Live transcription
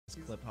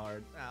Clipped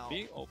hard. Ow.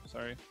 Oh,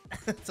 sorry.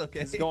 It's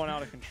okay. He's going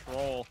out of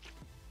control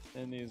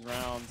in these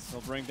rounds.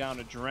 He'll bring down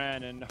a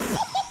Dren and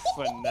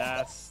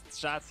finesse.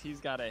 Shots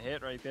he's got to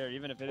hit right there,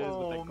 even if it is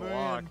with a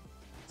Glock.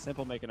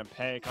 S1mple making him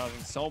pay, causing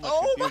so much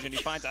confusion. He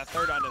finds a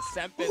third on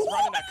S1mple. He's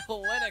running a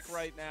clinic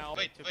right now.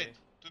 Wait, 2B. Okay.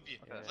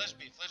 Flash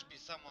B,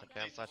 someone.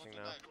 Okay, I'm flashing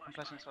now. I'm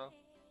flashing as well.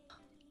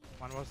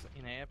 One was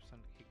in apes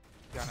and he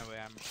got away.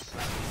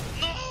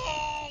 No!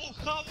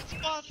 How it's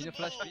possible? Can you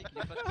flash B? Can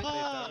you flash B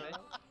later?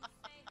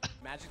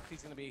 Magically,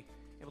 he's going to be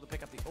able to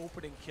pick up the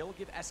opening kill,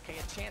 give SK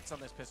a chance on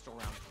this pistol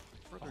round.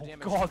 Further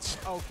damage. God.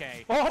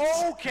 Okay.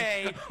 What?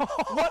 Okay.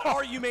 What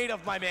are you made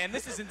of, my man?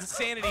 This is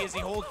insanity as he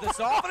holds this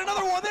off. And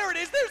another one. There it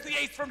is. There's the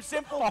ace from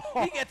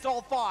S1mple. He gets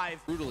all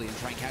 5. Brutally and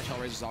try and catch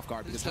Hellraisers off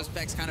guard because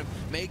Suspect's kind of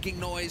making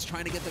noise,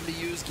 trying to get them to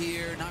use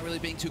gear, not really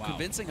being too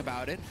convincing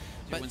about it.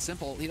 But when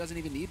S1mple, he doesn't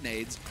even need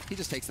nades. He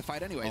just takes the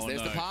fight anyways.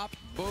 There's the pop.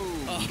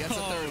 Boom. Gets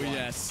the third one.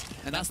 Yes.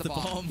 And that's the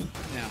bomb.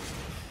 Yeah.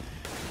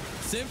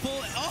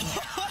 S1mple.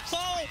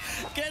 Oh,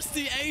 gets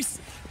the ace.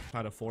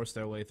 Try to force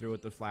their way through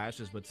with the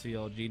flashes, but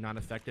CLG not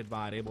affected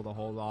by it, able to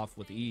hold off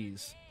with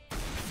ease.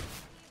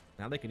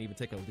 Now they can even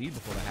take a lead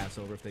before the half's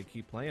over if they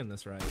keep playing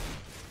this right.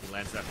 He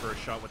lands that first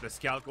shot with the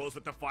scout, goes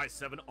with the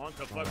 5-7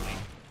 onto Bugsy.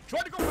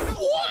 Tried to go for the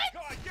What?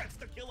 God, gets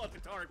the kill onto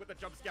Tarek with the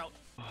jump scout.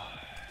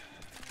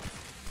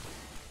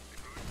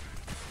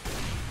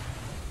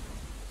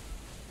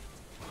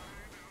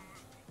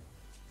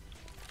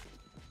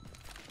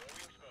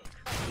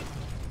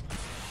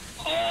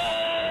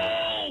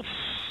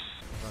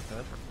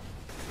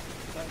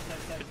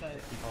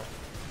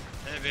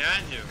 Hey,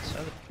 behind you.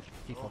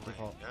 Default.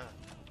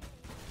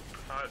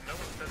 God. No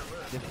one's dead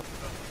away.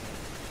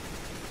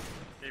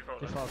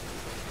 Default.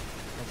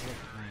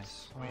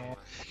 Nice. Oh my God.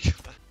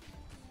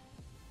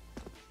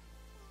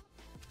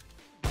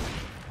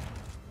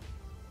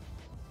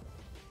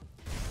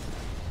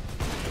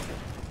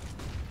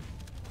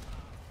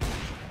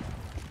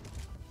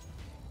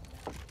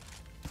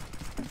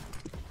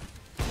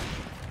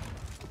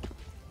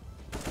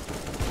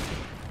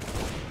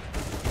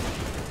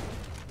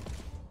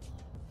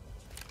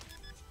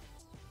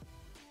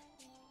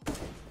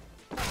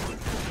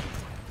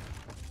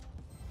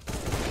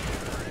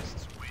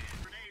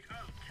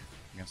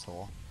 Against the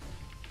wall.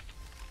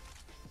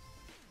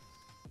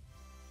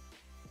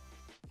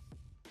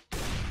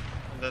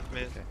 That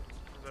mid.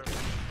 Okay.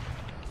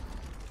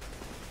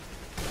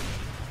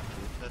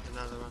 That's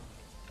another one.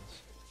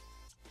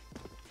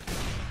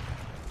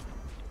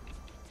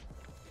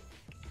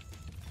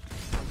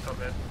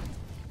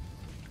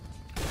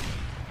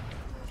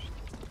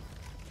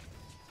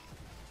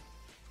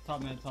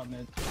 Top mid. Top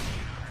mid.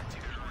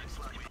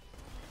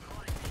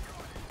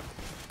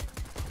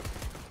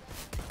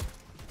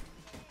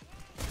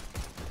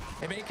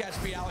 It may catch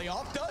Bialy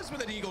off. Does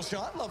with an eagle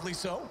shot. Lovely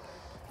so.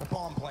 The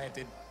bomb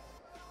planted.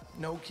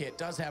 No kit.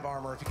 Does have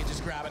armor if he can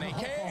just grab an AK.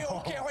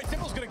 Okay, all right,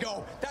 S1mple's gonna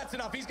go. That's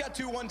enough. He's got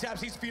 2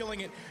 1-taps. He's feeling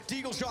it.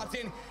 Deagle shot's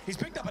in. He's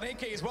picked up an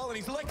AK as well, and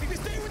he's electing to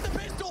stay with the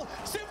pistol.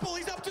 S1mple,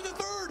 he's up to the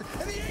 3rd,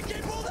 and the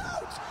AK pulled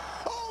out.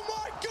 Oh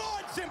my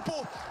God,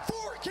 S1mple.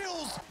 4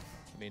 kills.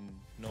 I mean,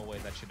 no way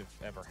that should have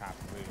ever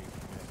happened,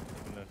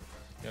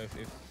 really.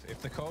 If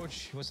the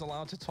coach was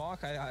allowed to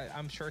talk,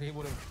 I'm sure he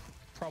would have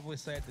probably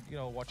said that,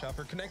 watch out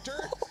for connector.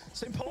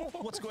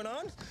 S1mple, what's going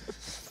on?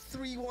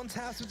 3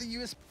 1-taps with the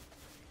US.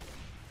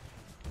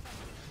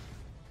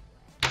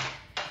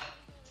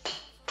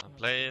 I'm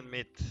playing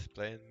mid.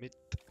 Oh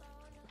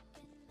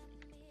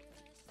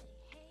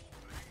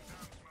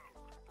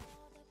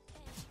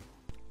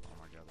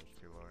my God, there's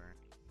 2 lower.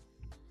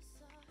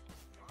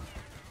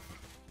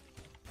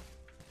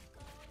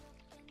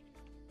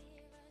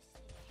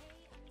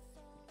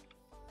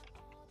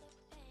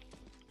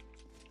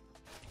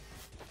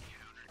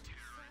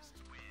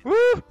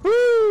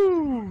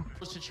 Woohoo!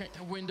 To check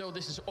the window,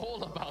 this is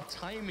all about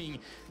timing.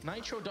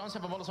 Nitro does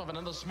have a Molotov and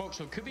another smoke,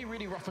 so it could be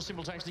really rough for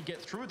S1mple to actually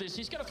get through this.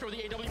 He's gonna throw the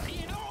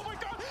AWP in. Oh my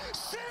God!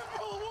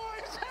 S1mple,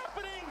 what is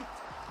happening?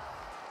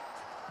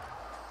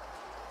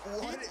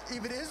 What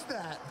even is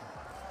that?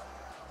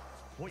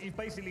 What you've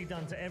basically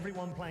done to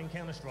everyone playing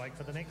Counter-Strike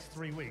for the next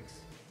 3 weeks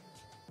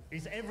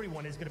is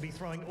everyone is going to be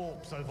throwing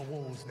AWPs over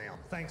walls now.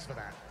 Thanks for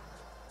that.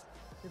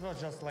 It's not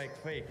just like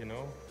fake,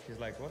 He's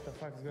like, what the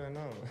fuck is going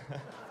on?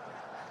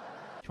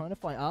 Trying to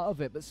fight out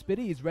of it, but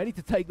Spitty is ready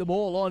to take them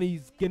all on.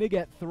 He's gonna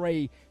get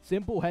 3.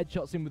 S1mple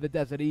headshots in with the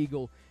Desert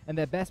Eagle, and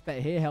their best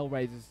bet here,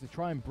 Hellraisers, is to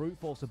try and brute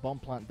force a bomb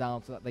plant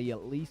down so that they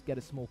at least get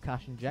a small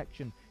cash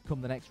injection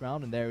come the next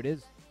round, and there it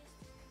is.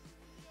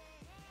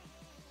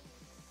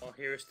 Oh,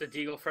 here's the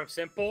deagle from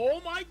S1mple. Oh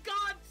my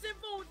God,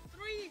 S1mple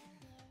 3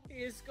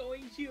 is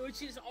going huge.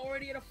 He's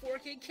already at a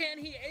 4K. Can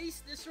he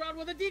ace this round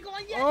with a deagle?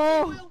 And yes, he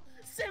will.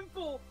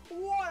 S1mple,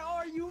 what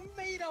are you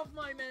made of,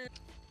 my man?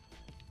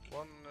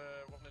 One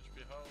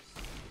HP house.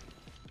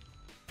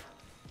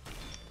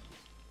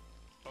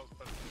 House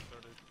back to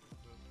 30.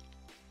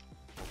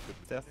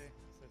 Death.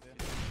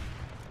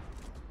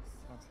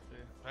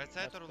 Right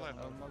side or left?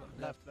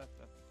 Left.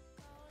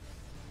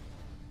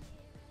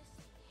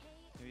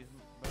 Maybe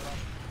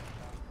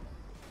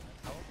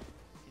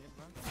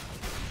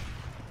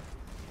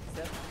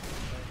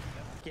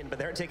in, but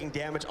they're taking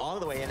damage all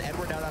the way in.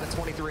 Edward now down at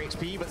 23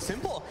 HP, but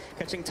S1mple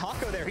catching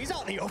Taco there. He's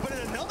out in the open,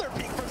 and another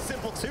peek from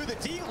S1mple too. The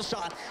deagle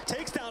shot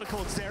takes down a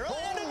Cold Sarah,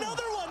 and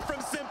another one from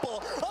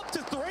S1mple. Up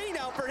to 3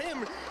 now for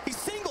him. He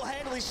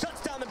single-handedly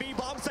shuts down the B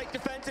bomb site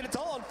defense, and it's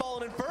all on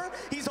Fallen and Fur.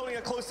 He's holding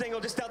a close angle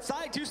just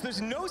outside too, so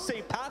there's no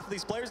safe path for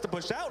these players to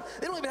push out.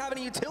 They don't even have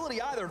any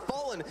utility either.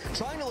 Fallen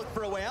trying to look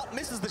for a way out,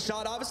 misses the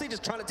shot, obviously,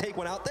 just trying to take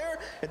one out there.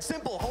 It's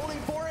S1mple holding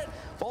for it.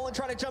 Fallen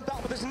trying to jump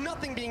out, but there's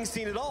nothing being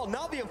seen at all.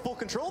 Navi have full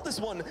control of this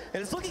one,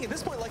 and it's looking at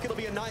this point like it'll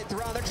be a 9th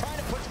round. They're trying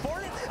to push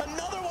for it.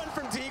 Another one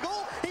from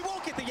Deagle. He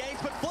won't get the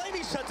yanks, but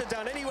Flamey shuts it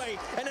down anyway,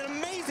 and an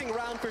amazing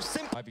round for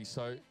S1mple. Ivy,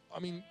 so, I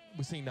mean,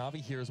 we're seeing Navi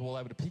here as well,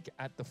 able to peek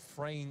at the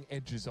fraying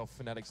edges of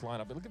Fnatic's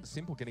lineup. But look at the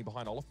S1mple getting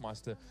behind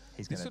Olofmeister.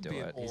 He's going to do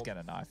it. He's going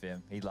to knife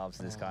him. He loves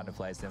this kind of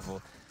play,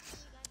 S1mple.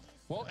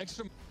 Well,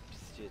 extra...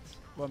 Shit.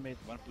 One mid,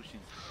 one pushing.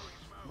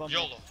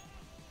 YOLO.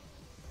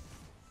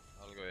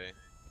 I'll go A.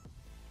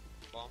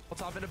 Bomb.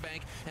 Top in a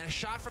bank, and a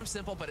shot from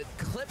S1mple, but it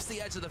clips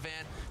the edge of the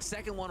van.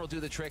 Second one will do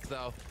the trick,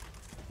 though.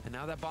 And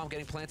now that bomb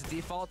getting planted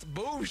default.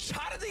 Boom!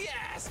 Shot in the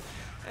ass!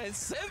 And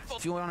S1mple.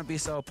 If you want to be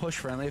so push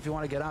friendly, if you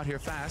want to get out here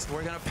fast,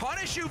 we're going to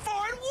punish you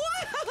for it.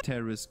 What?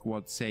 Terrorist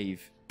squad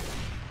save.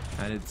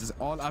 And it's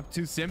all up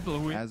to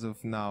S1mple, who as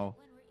of now,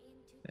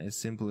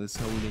 S1mple is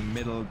holding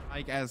middle.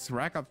 Mike as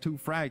rack up 2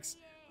 frags.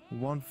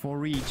 1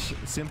 for each.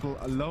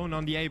 S1mple alone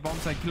on the A bomb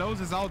side,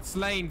 closes out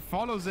Slane,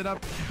 follows it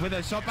up with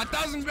a shot, but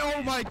doesn't.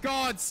 Oh my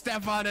god,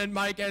 Stefan and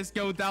Mike S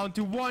go down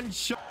to 1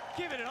 shot.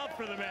 Give it up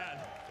for the man.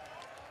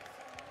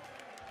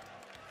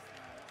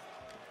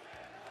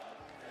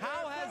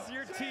 How has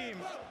your team...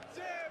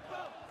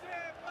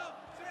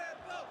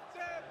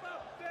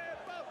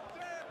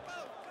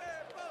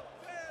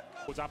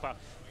 Zappa,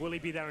 will he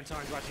be there in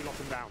time to actually lock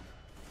him down?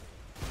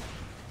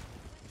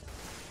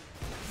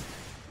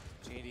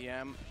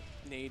 JDM,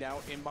 nade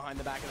out in behind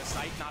the back of the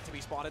site, not to be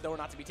spotted though, or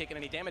not to be taking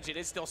any damage. It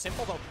is still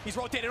S1mple though. He's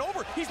rotated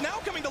over. He's now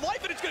coming to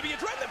life, and it's going to be a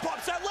Dread that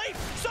pops out late.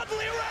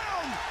 Suddenly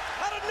around,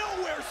 out of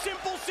nowhere,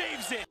 S1mple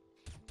saves it.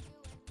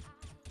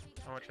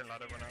 How much a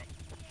ladder went out?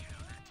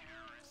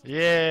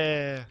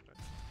 Yeah.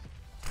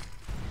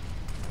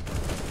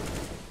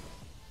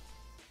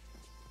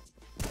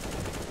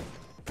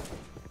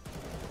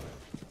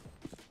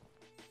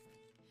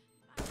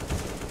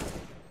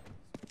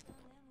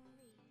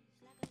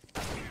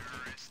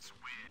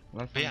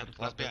 Last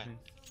behind.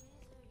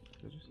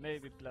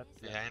 Maybe plat.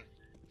 Behind.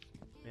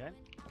 Behind?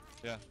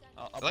 Yeah.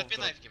 Let me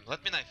knife him.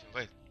 Let me knife him.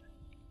 Wait.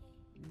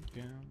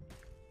 Okay.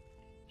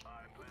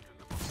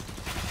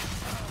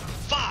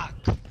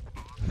 Fuck!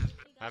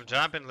 I'm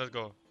jumping. Let's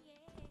go.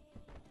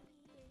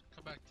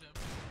 Come back, Tim.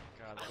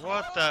 God,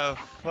 what the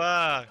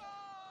fuck?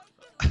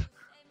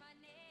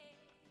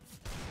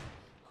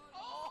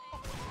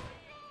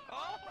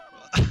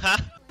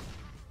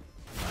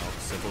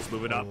 S1mple's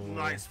moving up.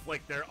 Nice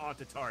flick there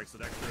onto Tark, so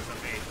that clears up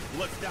A.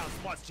 Looks down,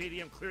 spots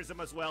JDM, clears him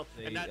as well.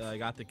 They and that's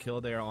got the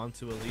kill there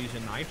onto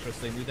Elysian Nitrous.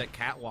 They knew that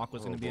Catwalk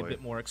was going to be a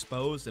bit more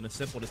exposed, and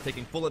S1mple just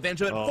taking full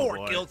advantage of it.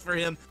 4 kills for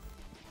him.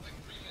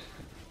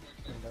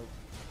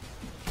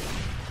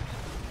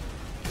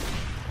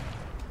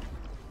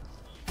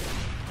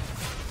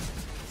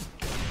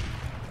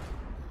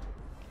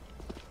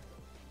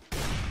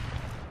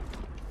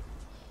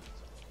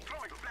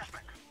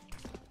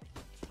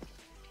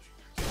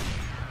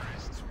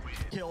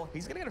 Kill.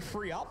 He's gonna get a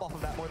free op off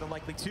of that more than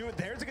likely too.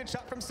 There's a good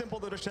shot from S1mple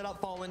though to shut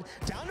out Fallen.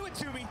 Down to a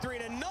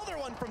 2v3 and another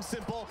one from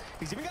S1mple.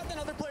 He's even got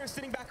another player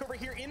sitting back over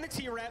here in the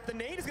T-ramp. The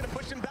nade is gonna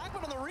push him back,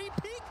 but on the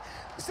re-peek,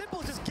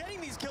 S1mple just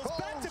getting these kills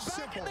back to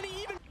back, and then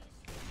he even...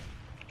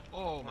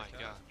 Oh my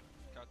god.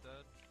 Got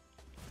that.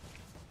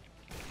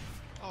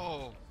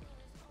 Oh.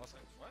 What?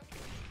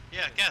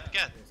 Yeah,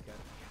 get.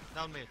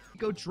 Down mid.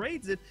 Go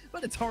trades it,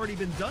 but it's already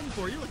been done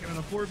for you. Looking at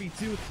a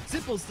 4v2.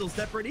 S1mple's still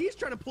separate. He's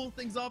trying to pull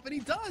things off, and he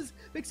does.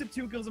 Picks up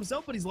 2 kills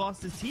himself, but he's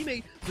lost his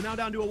teammate. So now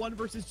down to a 1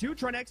 versus 2.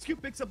 Trying to execute,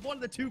 picks up 1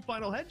 of the 2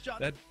 final headshots.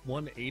 That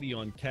 180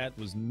 on Cat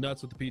was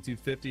nuts with the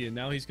P250, and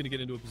now he's going to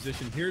get into a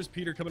position. Here's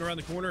Peter coming around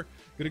the corner.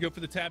 Going to go for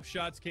the tap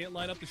shots. Can't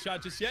line up the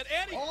shot just yet.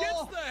 And he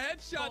gets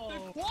the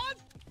headshot. The quad.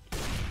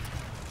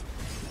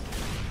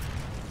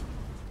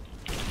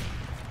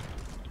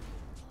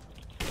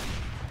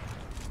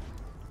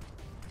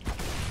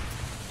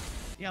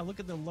 Yeah,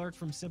 look at the lurk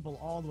from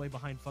S1mple all the way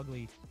behind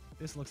Fugly.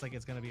 This looks like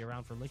it's going to be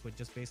around for Liquid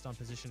just based on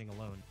positioning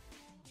alone.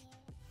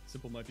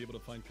 S1mple might be able to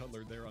find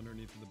Cutler there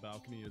underneath the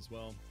balcony as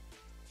well.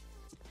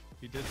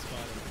 He did spot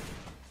him.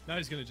 Now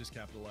he's going to just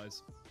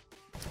capitalize.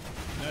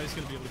 Now he's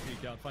going to be able to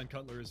peek out, find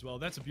Cutler as well.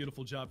 That's a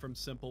beautiful job from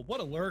S1mple. What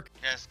a lurk.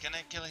 Guys, can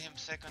I kill him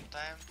second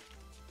time?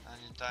 I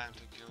need time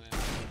to kill him.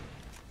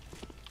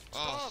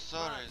 Oh,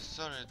 sorry,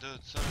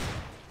 dude, sorry.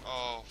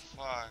 Oh,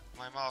 fuck.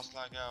 My mouse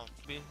lagged out.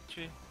 B,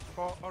 3,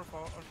 4, or 4,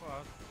 or 4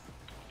 out.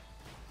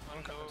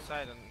 One come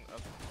inside and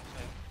up.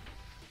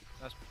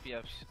 That's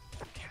PFs.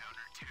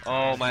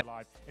 Oh my.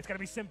 It's going to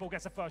be S1mple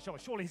gets the first shot.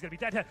 Surely he's going to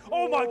be dead here.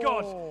 Oh my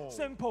god!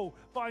 S1mple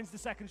finds the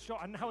second shot,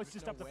 and now it's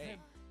just up to him.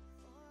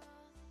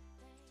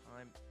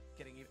 Time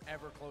getting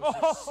ever closer.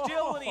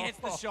 Still, and he hits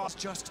the shot.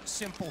 Just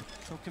Simple.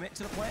 He'll commit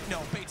to the plant. No,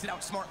 baits it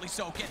out smartly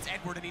so. Gets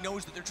Edward, and he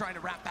knows that they're trying to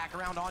wrap back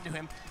around onto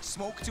him.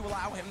 Smoke to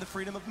allow him the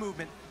freedom of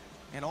movement.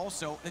 And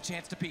also the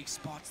chance to peek.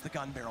 Spots the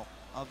gun barrel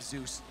of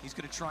Zeus. He's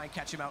going to try and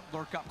catch him out,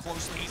 lurk up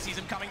closely. He sees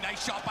him coming.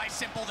 Nice shot by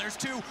Simple. There's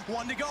two.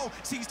 One to go.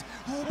 Seized.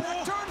 Oh,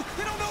 back turn.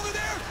 They don't know they're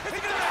there. Is he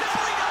going to be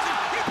Simple? He doesn't.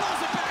 He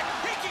pulls it back.